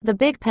The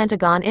big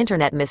Pentagon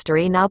internet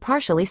mystery now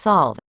partially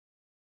solved.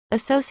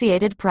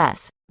 Associated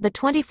Press, the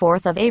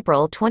 24th of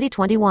April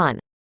 2021.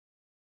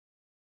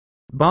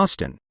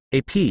 Boston,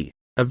 AP.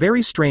 A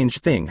very strange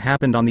thing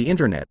happened on the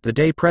internet the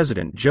day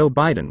President Joe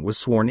Biden was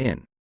sworn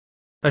in.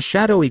 A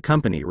shadowy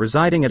company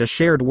residing at a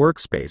shared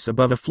workspace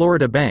above a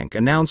Florida bank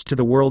announced to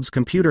the world's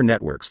computer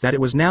networks that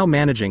it was now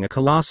managing a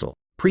colossal,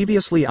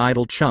 previously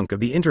idle chunk of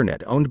the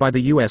internet owned by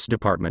the U.S.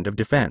 Department of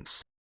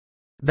Defense.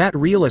 That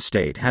real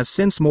estate has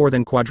since more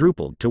than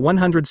quadrupled to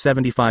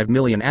 175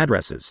 million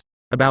addresses,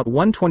 about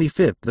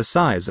 1/25th the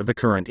size of the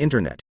current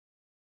internet.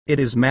 It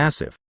is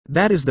massive.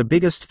 That is the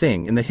biggest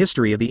thing in the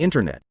history of the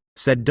internet,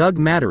 said Doug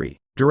Mattery,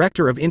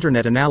 director of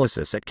internet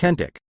analysis at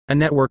Kentic, a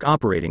network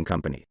operating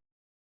company.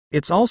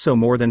 It's also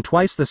more than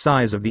twice the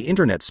size of the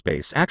internet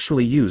space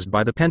actually used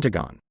by the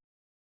Pentagon.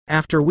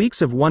 After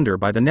weeks of wonder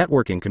by the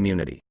networking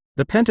community,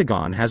 the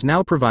Pentagon has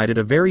now provided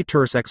a very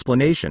terse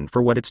explanation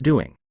for what it's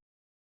doing.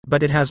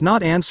 But it has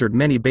not answered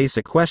many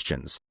basic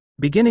questions,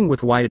 beginning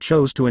with why it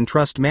chose to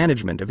entrust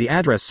management of the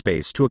address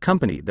space to a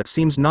company that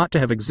seems not to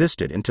have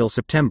existed until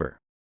September.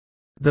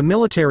 The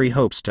military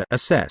hopes to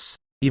assess,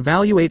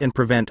 evaluate and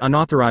prevent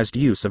unauthorized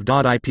use of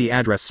 .IP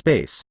address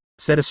space,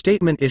 said a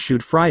statement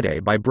issued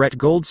Friday by Brett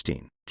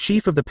Goldstein,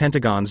 chief of the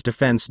Pentagon's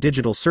Defense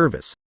Digital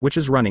Service, which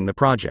is running the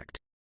project.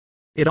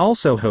 It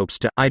also hopes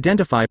to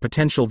identify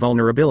potential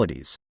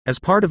vulnerabilities, as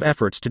part of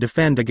efforts to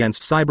defend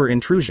against cyber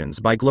intrusions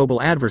by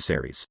global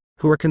adversaries,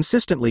 who are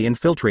consistently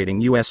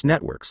infiltrating U.S.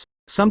 networks,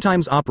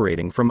 sometimes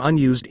operating from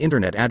unused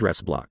internet address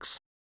blocks.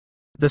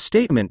 The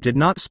statement did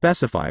not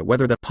specify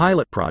whether the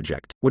pilot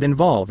project would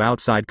involve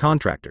outside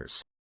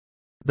contractors.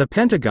 The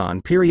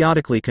Pentagon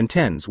periodically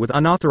contends with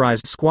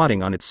unauthorized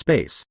squatting on its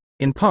space,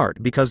 in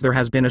part because there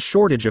has been a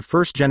shortage of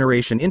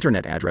first-generation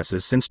internet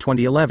addresses since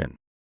 2011.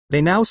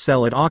 They now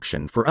sell at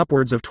auction for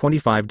upwards of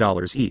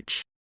 $25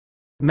 each.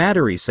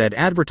 Mattery said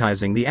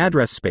advertising the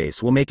address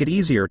space will make it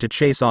easier to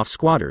chase off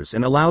squatters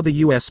and allow the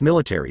U.S.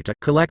 military to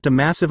collect a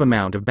massive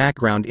amount of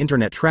background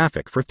internet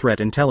traffic for threat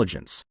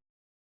intelligence.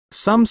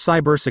 Some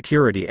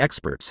cybersecurity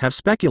experts have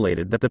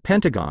speculated that the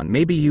Pentagon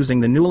may be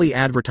using the newly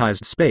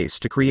advertised space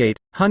to create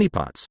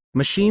honeypots,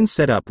 machines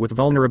set up with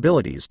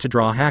vulnerabilities to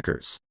draw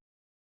hackers.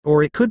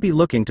 Or it could be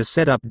looking to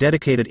set up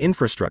dedicated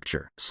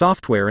infrastructure,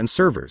 software and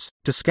servers,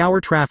 to scour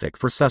traffic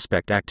for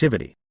suspect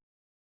activity.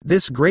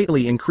 This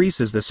greatly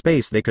increases the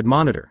space they could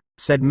monitor,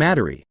 said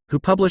Mattery, who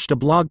published a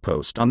blog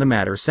post on the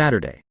matter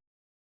Saturday.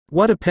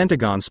 What a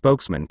Pentagon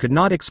spokesman could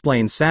not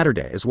explain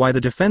Saturday is why the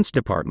Defense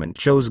Department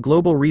chose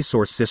Global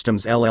Resource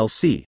Systems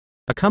LLC,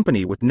 a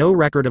company with no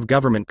record of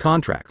government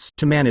contracts,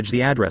 to manage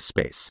the address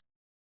space.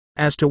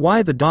 As to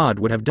why the DOD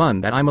would have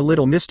done that, I'm a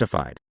little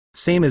mystified.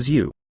 Same as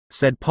you,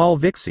 said Paul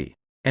Vixie,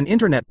 an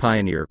internet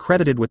pioneer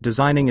credited with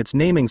designing its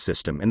naming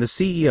system and the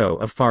CEO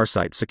of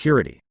Farsight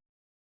Security.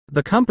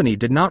 The company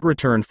did not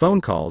return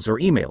phone calls or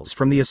emails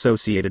from the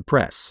Associated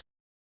Press.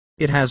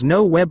 It has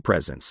no web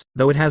presence,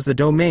 though it has the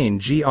domain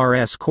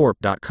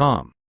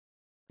grscorp.com.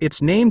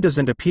 Its name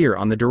doesn't appear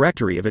on the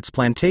directory of its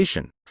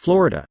plantation,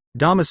 Florida,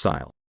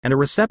 domicile, and a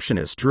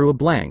receptionist drew a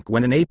blank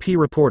when an AP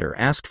reporter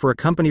asked for a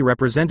company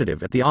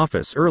representative at the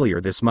office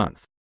earlier this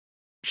month.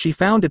 She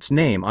found its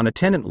name on a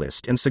tenant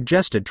list and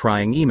suggested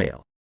trying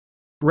email.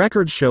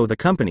 Records show the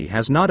company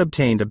has not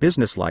obtained a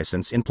business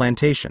license in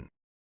Plantation.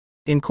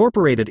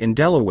 Incorporated in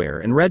Delaware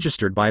and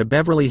registered by a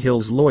Beverly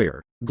Hills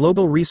lawyer,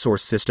 Global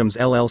Resource Systems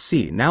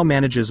LLC now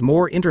manages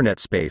more internet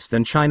space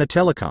than China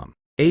Telecom,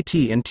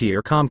 AT&T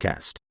or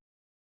Comcast.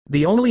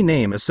 The only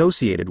name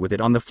associated with it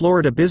on the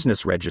Florida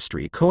Business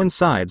Registry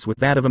coincides with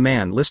that of a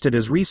man listed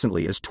as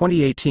recently as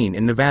 2018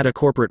 in Nevada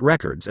corporate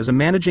records as a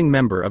managing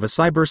member of a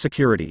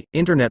cybersecurity,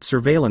 internet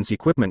surveillance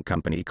equipment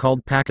company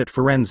called Packet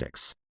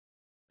Forensics.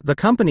 The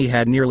company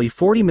had nearly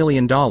 $40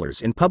 million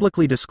in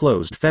publicly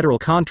disclosed federal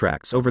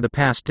contracts over the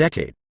past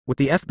decade, with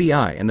the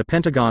FBI and the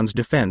Pentagon's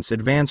Defense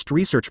Advanced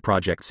Research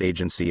Projects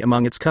Agency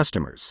among its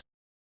customers.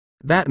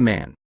 That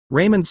man,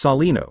 Raymond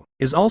Salino,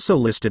 is also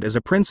listed as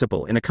a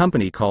principal in a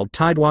company called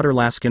Tidewater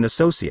Laskin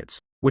Associates,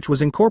 which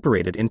was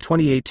incorporated in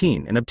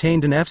 2018 and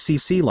obtained an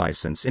FCC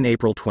license in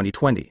April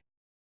 2020.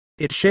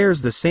 It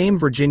shares the same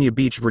Virginia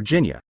Beach,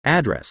 Virginia,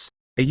 address,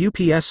 a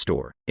UPS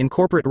store, in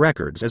corporate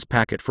records as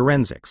Packet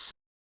Forensics.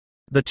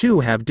 The two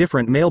have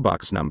different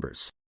mailbox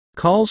numbers.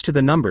 Calls to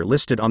the number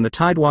listed on the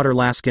Tidewater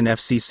Laskin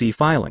FCC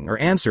filing are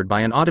answered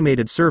by an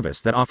automated service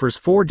that offers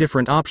 4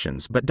 different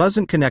options but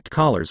doesn't connect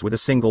callers with a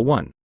single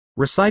one,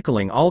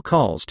 recycling all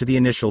calls to the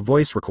initial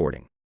voice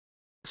recording.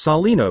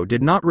 Salino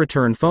did not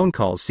return phone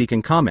calls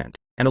seeking comment,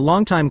 and a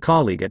longtime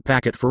colleague at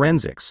Packet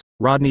Forensics,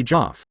 Rodney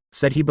Joffe,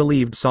 said he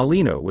believed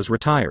Salino was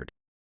retired.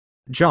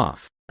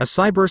 Joffe, a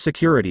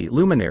cybersecurity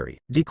luminary,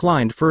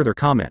 declined further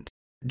comment.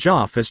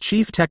 Joffe is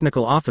Chief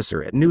Technical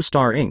Officer at New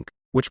Star Inc.,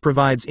 which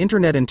provides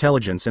internet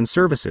intelligence and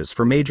services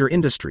for major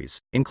industries,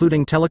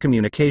 including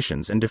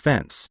telecommunications and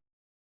defense.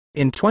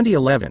 In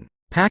 2011,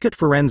 Packet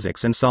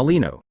Forensics and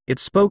Salino,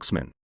 its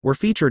spokesman, were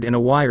featured in a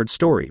Wired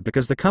story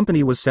because the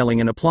company was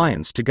selling an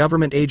appliance to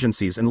government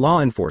agencies and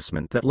law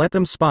enforcement that let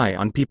them spy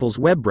on people's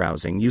web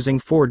browsing using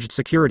forged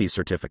security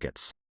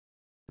certificates.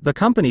 The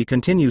company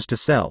continues to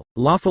sell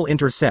lawful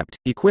intercept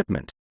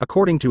equipment,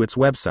 according to its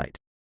website.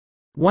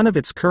 One of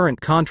its current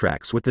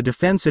contracts with the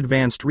Defense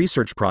Advanced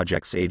Research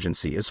Projects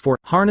Agency is for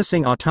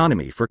harnessing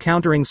autonomy for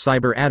countering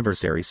cyber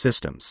adversary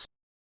systems.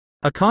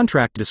 A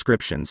contract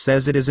description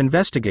says it is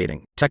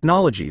investigating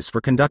technologies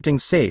for conducting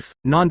safe,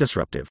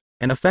 non-disruptive,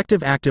 and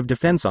effective active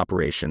defense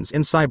operations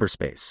in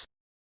cyberspace.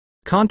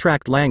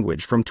 Contract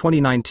language from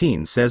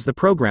 2019 says the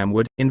program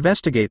would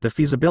investigate the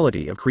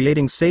feasibility of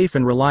creating safe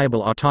and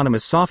reliable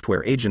autonomous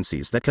software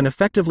agencies that can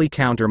effectively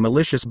counter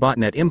malicious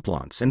botnet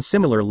implants and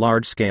similar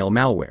large-scale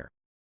malware.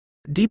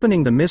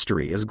 Deepening the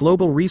mystery is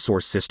Global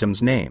Resource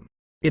Systems' name.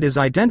 It is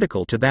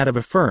identical to that of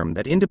a firm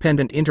that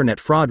independent internet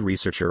fraud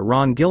researcher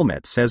Ron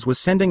Gilmet says was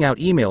sending out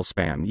email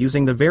spam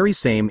using the very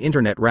same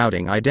internet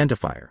routing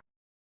identifier.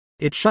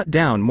 It shut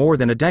down more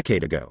than a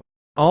decade ago.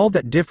 All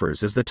that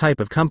differs is the type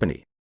of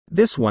company.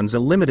 This one's a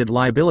limited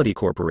liability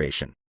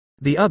corporation.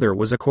 The other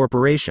was a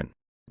corporation.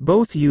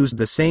 Both used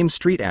the same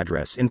street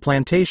address in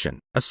Plantation,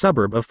 a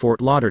suburb of Fort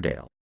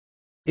Lauderdale.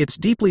 It's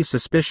deeply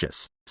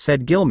suspicious,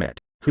 said Gilmet,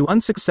 who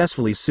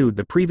unsuccessfully sued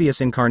the previous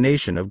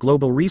incarnation of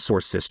Global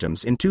Resource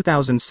Systems in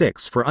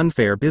 2006 for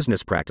unfair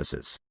business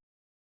practices.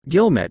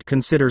 Gilmet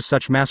considers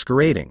such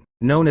masquerading,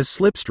 known as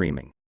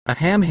slipstreaming, a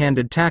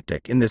ham-handed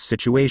tactic in this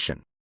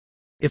situation.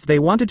 If they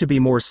wanted to be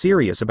more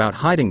serious about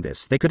hiding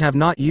this, they could have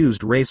not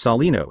used Ray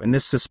Salino in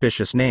this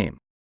suspicious name.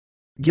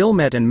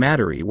 Gilmet and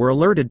Mattery were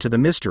alerted to the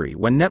mystery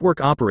when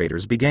network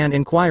operators began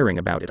inquiring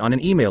about it on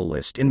an email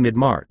list in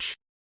mid-March.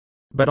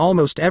 But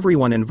almost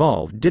everyone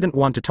involved didn't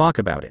want to talk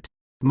about it.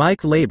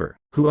 Mike Labor,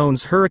 who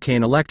owns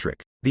Hurricane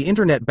Electric, the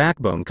internet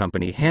backbone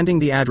company handing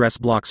the address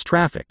blocks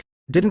traffic,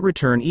 didn't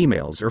return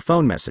emails or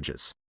phone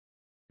messages.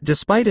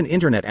 Despite an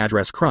internet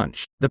address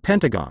crunch, the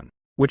Pentagon,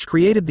 which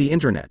created the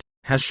internet,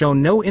 has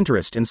shown no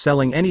interest in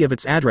selling any of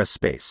its address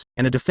space,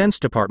 and a Defense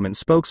Department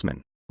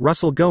spokesman,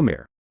 Russell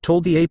Gomer,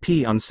 told the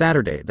AP on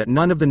Saturday that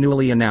none of the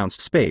newly announced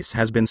space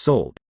has been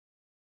sold.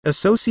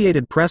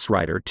 Associated Press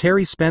writer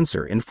Terry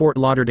Spencer in Fort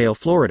Lauderdale,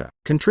 Florida,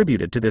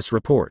 contributed to this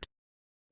report.